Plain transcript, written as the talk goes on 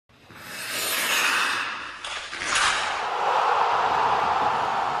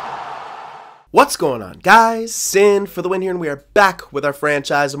What's going on, guys? Cyn for the win here, and we are back with our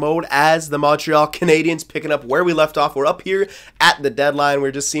franchise mode as the Montreal Canadiens, picking up where we left off. We're up here at the deadline.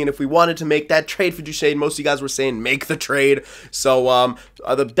 We're just seeing if we wanted to make that trade for Duchene. Most of you guys were saying make the trade. So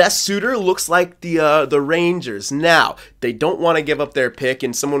the best suitor looks like the Rangers. Now, they don't want to give up their pick,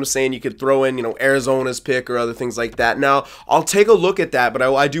 and someone was saying you could throw in, Arizona's pick or other things like that. Now, I'll take a look at that, but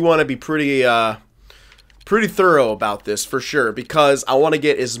I do want to be pretty thorough about this for sure, because I want to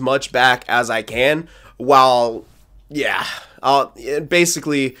get as much back as I can while,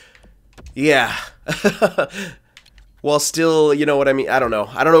 basically, while still, you know what I mean? I don't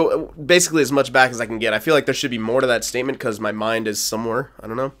know, basically as much back as I can get. I feel like there should be more to that statement because my mind is somewhere, I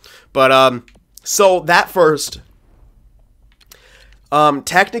don't know, but, so that first,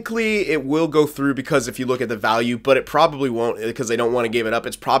 technically it will go through because if you look at the value, but it probably won't because they don't want to give it up.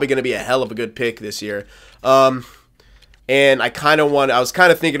 It's probably going to be a hell of a good pick this year. And I was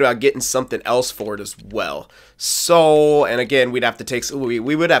kind of thinking about getting something else for it as well. So, and again, we would have to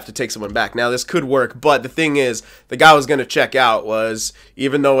take someone back. Now, this could work, but the thing is, the guy I was going to check out was,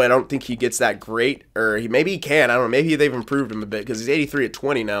 even though I don't think he gets that great, or maybe he can, I don't know, maybe they've improved him a bit because he's 83 at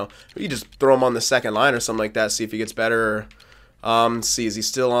 20 now. You just throw him on the second line or something like that, see if he gets better. Let's see, is he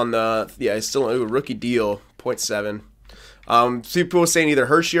still on the, he's still on a rookie deal, 0.7. See, people saying either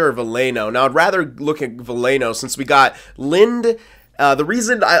Hischier or Veleno. Now, I'd rather look at Veleno since we got Lind. The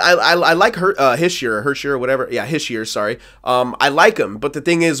reason I like Hischier or whatever. Yeah, Hischier, sorry. I like him, but the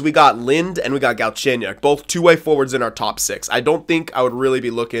thing is we got Lind and we got Galchenyuk, both two-way forwards in our top 6. I don't think I would really be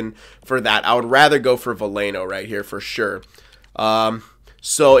looking for that. I would rather go for Veleno right here for sure.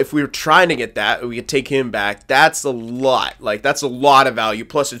 So if we were trying to get that, we could take him back. That's a lot. Like, that's a lot of value.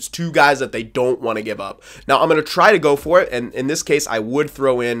 Plus, it's two guys that they don't want to give up. Now, I'm going to try to go for it. And in this case, I would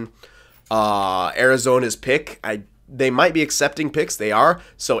throw in Arizona's pick. They might be accepting picks. They are.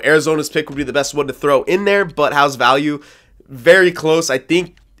 So Arizona's pick would be the best one to throw in there. But how's value? Very close. I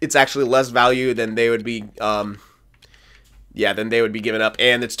think it's actually less value than they would be... then they would be giving up.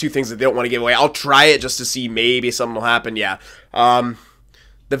 And it's two things that they don't want to give away. I'll try it just to see maybe something will happen. Yeah.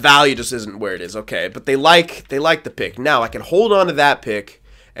 The value just isn't where it is, okay. But they like the pick. Now I can hold on to that pick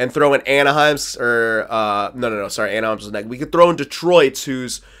and throw in Anaheim's Anaheim's next. We could throw in Detroit's,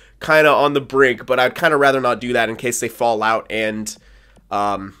 who's kind of on the brink, but I'd kind of rather not do that in case they fall out and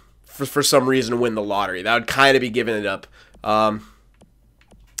for some reason win the lottery. That would kind of be giving it up.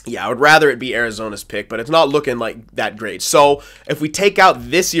 Yeah, I would rather it be Arizona's pick, but it's not looking like that great. So if we take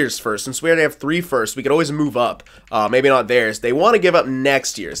out this year's first, since we already have 3 firsts, we could always move up. Maybe not theirs. They want to give up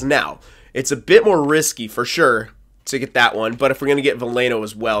next year's. Now, it's a bit more risky for sure to get that one, but if we're going to get Veleno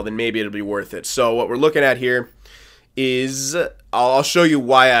as well, then maybe it'll be worth it. So what we're looking at here is, I'll show you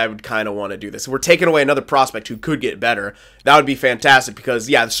why I would kind of want to do this. If we're taking away another prospect who could get better, that would be fantastic because,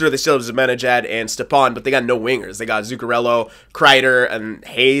 yeah, sure, they still have Zibanejad and Stepan, but they got no wingers. They got Zuccarello, Kreider, and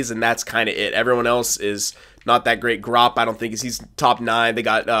Hayes, and that's kind of it. Everyone else is not that great. Grop, I don't think he's top 9. They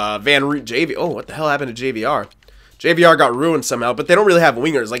got Van Riet, JV. Oh, what the hell happened to JVR? JVR got ruined somehow, but they don't really have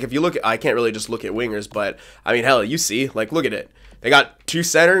wingers. Like, if you look at, I can't really just look at wingers, but, I mean, hell, you see, like, look at it. They got 2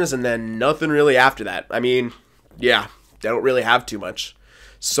 centers and then nothing really after that. I mean... yeah, they don't really have too much.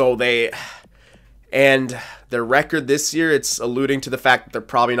 So and their record this year, it's alluding to the fact that they're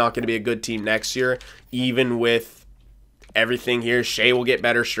probably not going to be a good team next year, even with everything here. Shea will get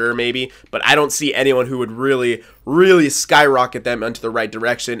better, sure, maybe, but I don't see anyone who would really, really skyrocket them into the right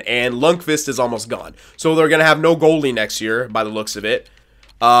direction, and Lundqvist is almost gone. So they're going to have no goalie next year, by the looks of it.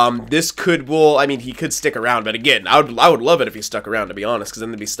 This could, well, I mean, he could stick around, but again, I would love it if he stuck around, to be honest, because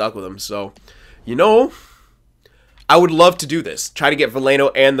then they'd be stuck with him. So, I would love to do this. Try to get Veleno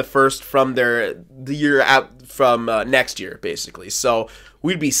and the first from next year, basically. So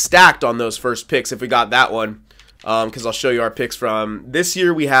we'd be stacked on those first picks if we got that one. Because I'll show you our picks from this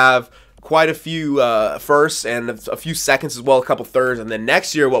year. We have quite a few firsts and a few seconds as well, a couple thirds. And then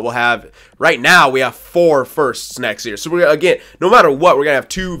next year, what we'll have right now, we have 4 firsts next year. So we're again, no matter what, we're gonna have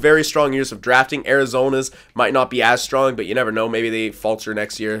 2 very strong years of drafting. Arizona's might not be as strong, but you never know. Maybe they falter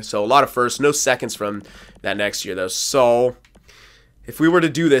next year. So a lot of firsts, no seconds from that next year though. So if we were to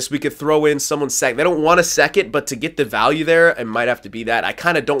do this, we could throw in someone's second. They don't want a second, but to get the value there, it might have to be that. I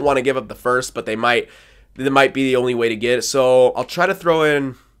kind of don't want to give up the first, but they might be the only way to get it. So I'll try to throw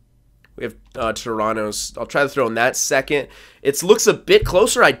in. We have Toronto's. I'll try to throw in that second. It looks a bit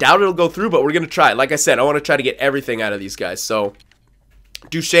closer. I doubt it'll go through, but we're going to try it. Like I said, I want to try to get everything out of these guys. So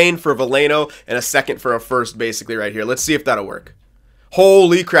Duchene for Veleno and a second for a first, basically, right here. Let's see if that'll work.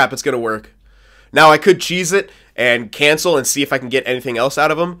 Holy crap, it's going to work. Now, I could cheese it and cancel and see if I can get anything else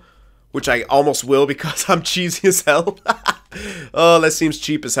out of them, which I almost will because I'm cheesy as hell. Oh, that seems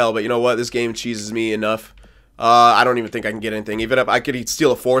cheap as hell, but you know what? This game cheeses me enough. I don't even think I can get anything. Even if I could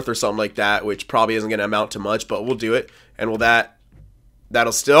steal a fourth or something like that, which probably isn't going to amount to much, but we'll do it. And will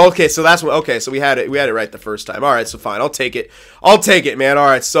that'll still... Okay, so that's what... Okay, so we had it right the first time. All right, so fine. I'll take it. I'll take it, man. All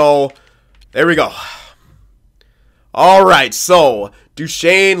right, so there we go. All right, so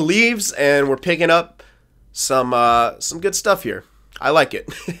Duchene leaves, and we're picking up some good stuff here. I like it.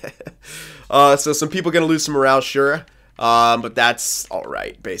 So some people going to lose some morale, sure. But that's all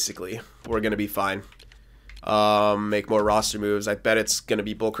right, basically. We're going to be fine. Make more roster moves. I bet it's going to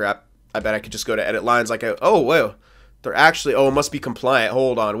be bullcrap. I bet I could just go to edit lines like oh, whoa. They're actually, it must be compliant.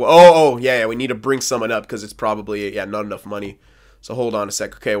 Hold on. Yeah, we need to bring someone up because it's probably, not enough money. So hold on a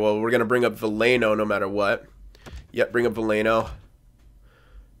sec. Okay, well, we're going to bring up Veleno no matter what. Yep, bring up Veleno.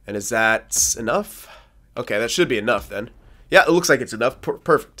 And is that enough? Okay, that should be enough then. Yeah, it looks like it's enough.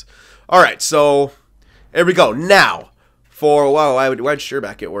 Perfect. All right, so there we go. Now, for, wow, why'd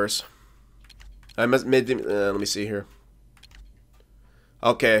Sherbak get worse? Let me see here.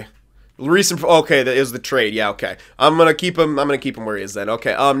 Okay. Okay, that is the trade. Yeah, okay. I'm gonna keep him where he is then.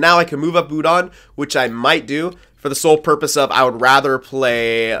 Okay. Now I can move up Udon, which I might do for the sole purpose of I would rather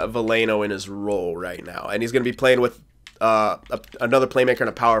play Veleno in his role right now, and he's gonna be playing with another playmaker and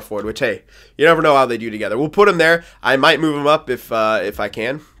a power forward. Which, hey, you never know how they do together. We'll put him there. I might move him up if I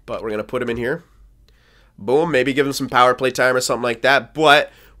can, but we're gonna put him in here. Boom. Maybe give him some power play time or something like that.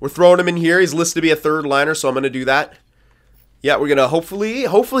 But we're throwing him in here. He's listed to be a third liner, so I'm gonna do that. Yeah, we're gonna hopefully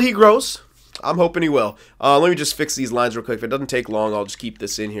he grows. I'm hoping he will. Let me just fix these lines real quick. If it doesn't take long, I'll just keep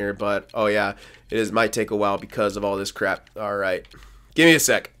this in here. But oh yeah, might take a while because of all this crap. All right, give me a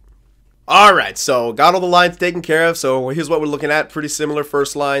sec. All right, so got all the lines taken care of. So here's what we're looking at. Pretty similar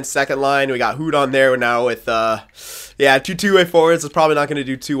first line, second line. We got Hood on there now with two-way forwards. It's probably not going to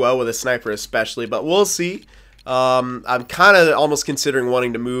do too well with a sniper especially, but we'll see. I'm kind of almost considering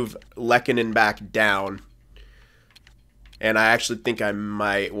wanting to move Lehkonen back down. And I actually think I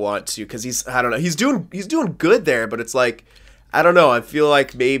might want to, because I don't know, he's doing good there, but it's like, I don't know, I feel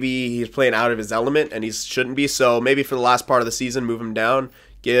like maybe he's playing out of his element, and he shouldn't be, so maybe for the last part of the season, move him down,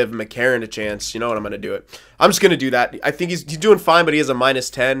 give McCarron a chance. You know what, I'm going to do it. I'm just going to do that. I think he's doing fine, but he has a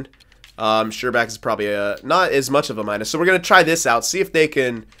 -10. Sherbak is probably not as much of a minus, so we're going to try this out, see if they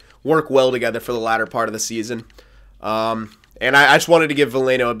can work well together for the latter part of the season. And I just wanted to give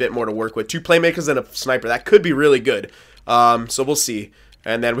Veleno a bit more to work with. 2 playmakers and a sniper, that could be really good. So we'll see.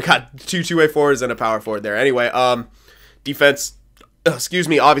 And then we got 2 two-way forwards and a power forward there. Anyway, defense, excuse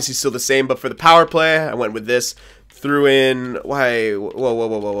me, obviously still the same, but for the power play, I went with this. Threw in,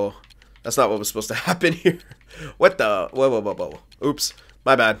 whoa. That's not what was supposed to happen here. What the, whoa. Oops,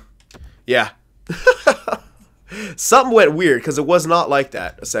 my bad. Yeah. Something went weird, because it was not like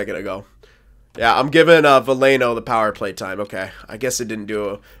that a second ago. Yeah, I'm giving Veleno the power play time. Okay, I guess it didn't do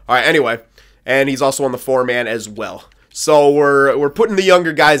it. All right, anyway. And he's also on the 4-man as well. So we're putting the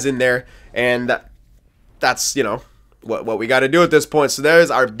younger guys in there, and that's, you know, what we got to do at this point. So there's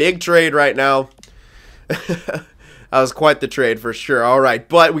our big trade right now. That was quite the trade for sure. All right,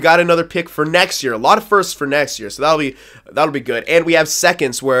 but we got another pick for next year. A lot of firsts for next year, so that'll be good. And we have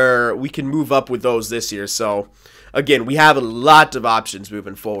seconds where we can move up with those this year. So again, we have a lot of options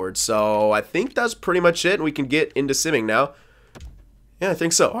moving forward. So I think that's pretty much it. We can get into simming now. Yeah, I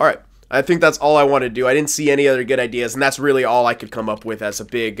think so. All right. I think that's all I want to do. I didn't see any other good ideas, and that's really all I could come up with as a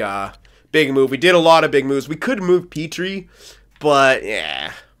big move. We did a lot of big moves. We could move Petrie, but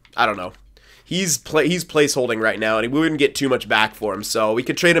yeah, I don't know. He's placeholding right now, and we wouldn't get too much back for him, so we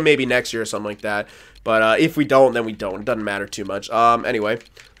could trade him maybe next year or something like that. But if we don't, then we don't. It doesn't matter too much. Anyway,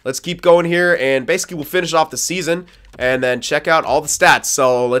 let's keep going here, and basically we'll finish off the season and then check out all the stats.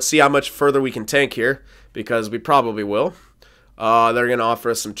 So let's see how much further we can tank here, because we probably will. They're going to offer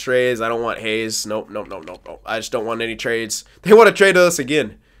us some trades. I don't want Hayes. Nope. I just don't want any trades. They want to trade us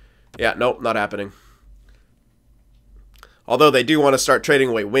again. Yeah, nope, not happening. Although they do want to start trading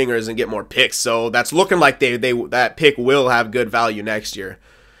away wingers and get more picks, so that's looking like that pick will have good value next year.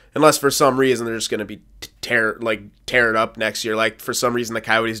 Unless for some reason they're just going to be tear it up next year, like for some reason the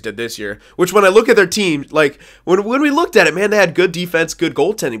Coyotes did this year. Which when I look at their team, like when we looked at it, man, they had good defense, good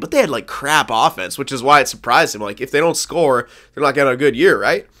goaltending, but they had like crap offense, which is why it surprised him. Like if they don't score, they're not getting a good year,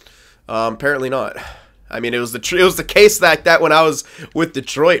 right? Apparently not. I mean, it was the case that when I was with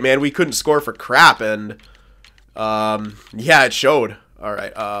Detroit, man, we couldn't score for crap, and yeah, it showed. All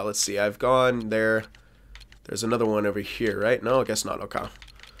right, let's see. I've gone there. There's another one over here, right? No, I guess not. Okay.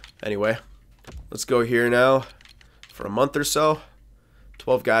 Anyway, let's go here now for a month or so.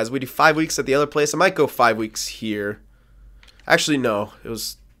 12 guys. We do 5 weeks at the other place. I might go 5 weeks here. Actually, no.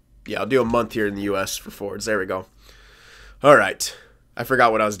 Yeah, I'll do a month here in the U.S. for forwards. There we go. All right. I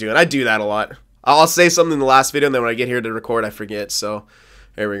forgot what I was doing. I do that a lot. I'll say something in the last video, and then when I get here to record, I forget. So,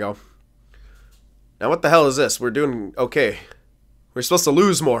 there we go. Now, what the hell is this? We're doing okay. We're supposed to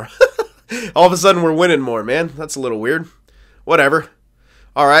lose more. All of a sudden, we're winning more, man. That's a little weird. Whatever.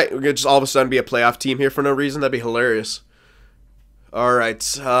 All right. We're going to just all of a sudden be a playoff team here for no reason. That'd be hilarious. All right.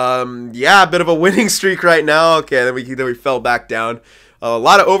 Yeah, a bit of a winning streak right now. Okay, then we fell back down. A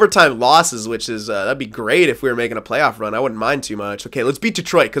lot of overtime losses, which is, that'd be great if we were making a playoff run. I wouldn't mind too much. Okay, let's beat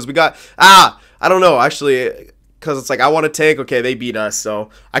Detroit, because we got, I don't know, actually, because it's like, I want to tank. Okay, they beat us, so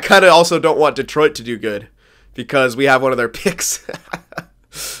I kind of also don't want Detroit to do good, because we have one of their picks.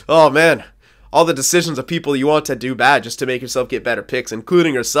 Oh, man. All the decisions of people you want to do bad just to make yourself get better picks,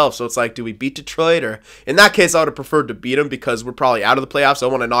 including yourself. So it's like, do we beat Detroit? Or in that case, I would have preferred to beat them because we're probably out of the playoffs. So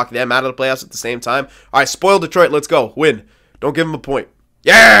I want to knock them out of the playoffs at the same time. All right, spoil Detroit. Let's go. Win. Don't give them a point.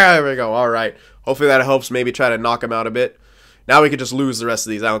 Yeah, there we go. All right. Hopefully that helps maybe try to knock them out a bit. Now we could just lose the rest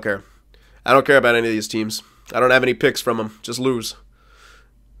of these. I don't care. I don't care about any of these teams. I don't have any picks from them. Just lose.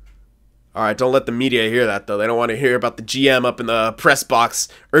 All right, don't let the media hear that, though. They don't want to hear about the GM up in the press box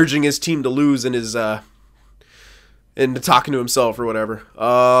urging his team to lose and his and talking to himself or whatever.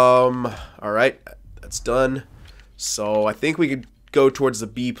 All right, that's done. So I think we could go towards the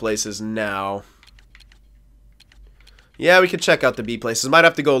B places now. Yeah, we could check out the B places. Might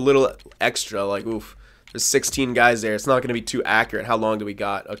have to go a little extra. Like, oof, there's 16 guys there. It's not going to be too accurate. How long do we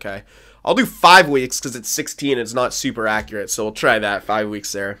got? Okay, I'll do 5 weeks because it's 16 and it's not super accurate. So we'll try that, 5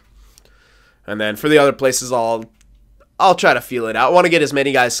 weeks there. And then for the other places, I'll try to feel it out. I want to get as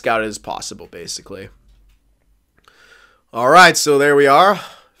many guys scouted as possible, basically. All right, so there we are. A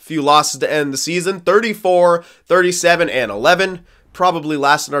few losses to end the season. 34, 37, and 11. Probably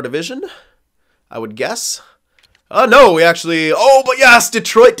last in our division, I would guess. No, we actually... Oh, but yes,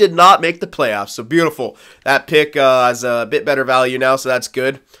 Detroit did not make the playoffs. So beautiful. That pick has a bit better value now, so that's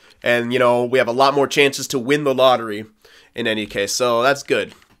good. And, you know, we have a lot more chances to win the lottery in any case, so that's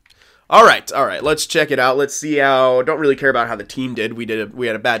good. All right, let's check it out. Let's see how, don't really care about how the team did. We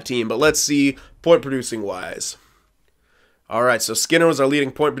had a bad team, but let's see point producing wise. All right, so Skinner was our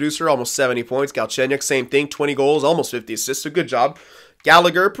leading point producer, almost 70 points. Galchenyuk, same thing, 20 goals, almost 50 assists, so good job.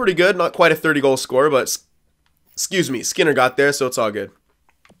 Gallagher, pretty good, not quite a 30-goal scorer, but, excuse me, Skinner got there, so it's all good.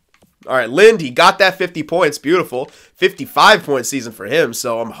 All right, Lind, he got that 50 points, beautiful. 55-point season for him,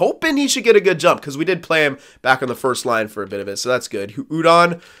 so I'm hoping he should get a good jump, because we did play him back on the first line for a bit of it, so that's good.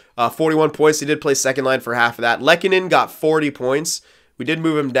 Udon, 41 points. He did play second line for half of that. Lehkonen got 40 points. We did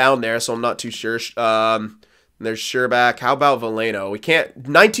move him down there, so I'm not too sure. There's Sherbak. How about Veleno? We can't...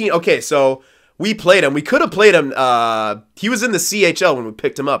 19... Okay, so we played him. We could have played him... he was in the CHL when we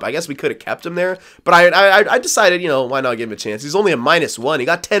picked him up. I guess we could have kept him there. But I decided, you know, why not give him a chance? He's only a -1. He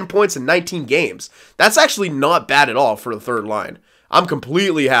got 10 points in 19 games. That's actually not bad at all for the third line. I'm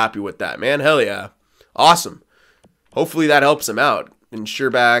completely happy with that, man. Hell yeah. Awesome. Hopefully that helps him out. And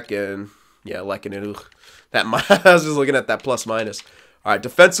Sherbak and, yeah, Lehkonen. That, I was just looking at that plus minus. All right,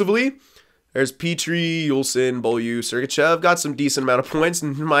 defensively, there's Petrie, Yulson, Beaulieu, Sergachev. Got some decent amount of points,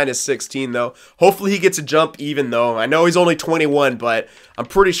 -16, though. Hopefully he gets a jump even, though. I know he's only 21, but I'm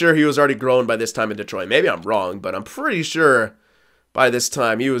pretty sure he was already grown by this time in Detroit. Maybe I'm wrong, but I'm pretty sure by this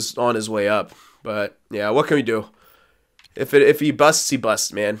time he was on his way up. But, yeah, what can we do? If he busts, he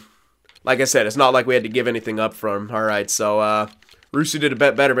busts, man. Like I said, it's not like we had to give anything up for him. All right, so... Russo did a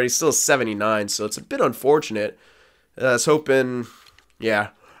bit better, but he's still 79, so it's a bit unfortunate. I was hoping, yeah.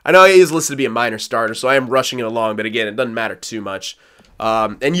 I know he is listed to be a minor starter, so I am rushing it along, but again, it doesn't matter too much.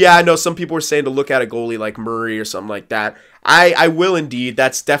 And yeah, I know some people were saying to look at a goalie like Murray or something like that. I will indeed.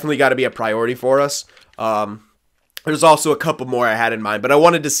 That's definitely got to be a priority for us. There's also a couple more I had in mind, but I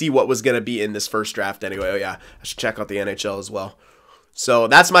wanted to see what was going to be in this first draft anyway. Oh yeah, I should check out the NHL as well. So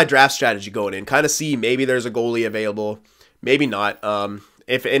that's my draft strategy going in. Kind of see maybe there's a goalie available. Maybe not.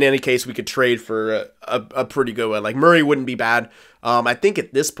 If in any case we could trade for a pretty good one. Like Murray wouldn't be bad. I think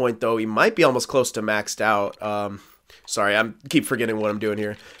at this point though he might be almost close to maxed out. Sorry, I keep forgetting what I'm doing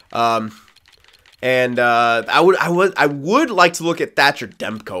here. I would like to look at Thatcher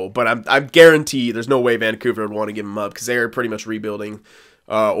Demko, but I guarantee there's no way Vancouver would want to give him up because they are pretty much rebuilding.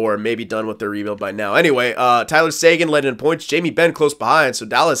 Or maybe done with their rebuild by now. Anyway, Tyler Seguin led in points. Jamie Benn close behind, so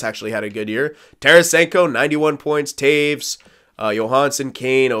Dallas actually had a good year. Tarasenko, 91 points. Taves, Johansson,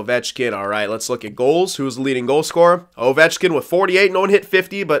 Kane, Ovechkin. All right, let's look at goals. Who's the leading goal scorer? Ovechkin with 48. No one hit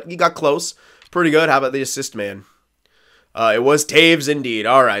 50, but he got close. Pretty good. How about the assist man? It was Taves indeed.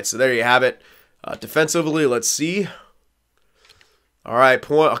 All right, so there you have it. Defensively, let's see. All right,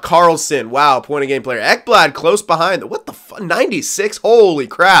 Carlson. Wow, point-of-game player. Ekblad close behind. What the fuck? 96? Holy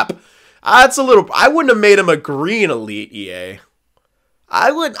crap. That's a little. I wouldn't have made him a green elite, EA.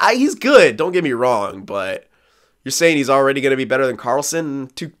 He's good. Don't get me wrong, but you're saying he's already going to be better than Carlson?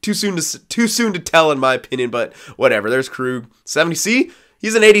 Too soon to tell, in my opinion. But whatever. There's Krug. 70. See,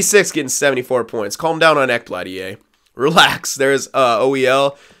 he's an 86, getting 74 points. Calm down on Ekblad, EA. Relax. There's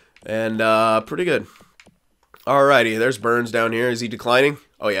OEL, and pretty good. Alrighty. There's Burns down here. Is he declining?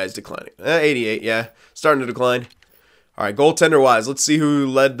 Oh yeah, he's declining. 88. Yeah, starting to decline. All right, goaltender-wise, let's see who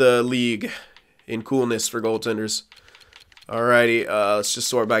led the league in coolness for goaltenders. Alrighty, let's just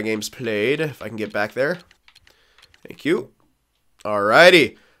sort by games played, if I can get back there. Thank you.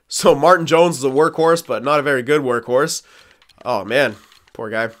 Alrighty, so Martin Jones is a workhorse, but not a very good workhorse. Oh, man, poor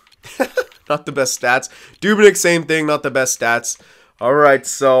guy. Not the best stats. Dubnyk, same thing, not the best stats. Alright,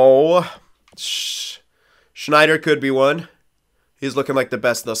 so Schneider could be one. He's looking like the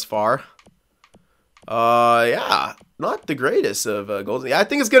best thus far. Yeah, not the greatest of goals. Yeah, I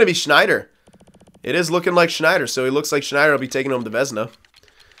think it's going to be Schneider. It is looking like Schneider, so he looks like Schneider will be taking home the Vezina.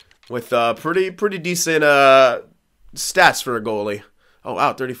 With pretty decent stats for a goalie. Oh,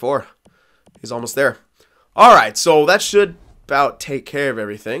 wow, 34. He's almost there. All right, so that should about take care of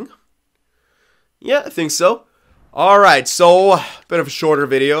everything. Yeah, I think so. All right, so a bit of a shorter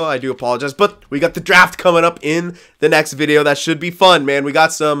video. I do apologize, but we got the draft coming up in the next video. That should be fun, man. We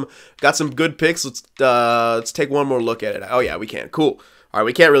got some good picks. Let's take one more look at it. Oh yeah, we can. Cool. All right,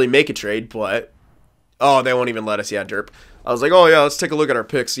 we can't really make a trade, but oh, they won't even let us. Yeah, derp. I was like, oh yeah, let's take a look at our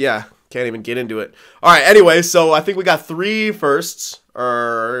picks. Yeah, can't even get into it. All right, anyway, so I think we got 3 firsts.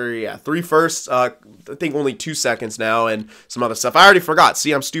 Or yeah, 3 firsts. I think only 2 seconds now, and some other stuff. I already forgot.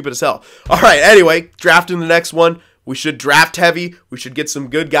 See, I'm stupid as hell. All right, anyway, drafting the next one. We should draft heavy. We should get some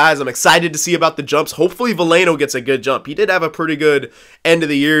good guys. I'm excited to see about the jumps. Hopefully, Veleno gets a good jump. He did have a pretty good end of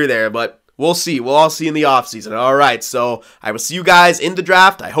the year there, but we'll see. We'll all see in the offseason. All right, so I will see you guys in the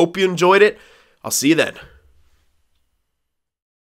draft. I hope you enjoyed it. I'll see you then.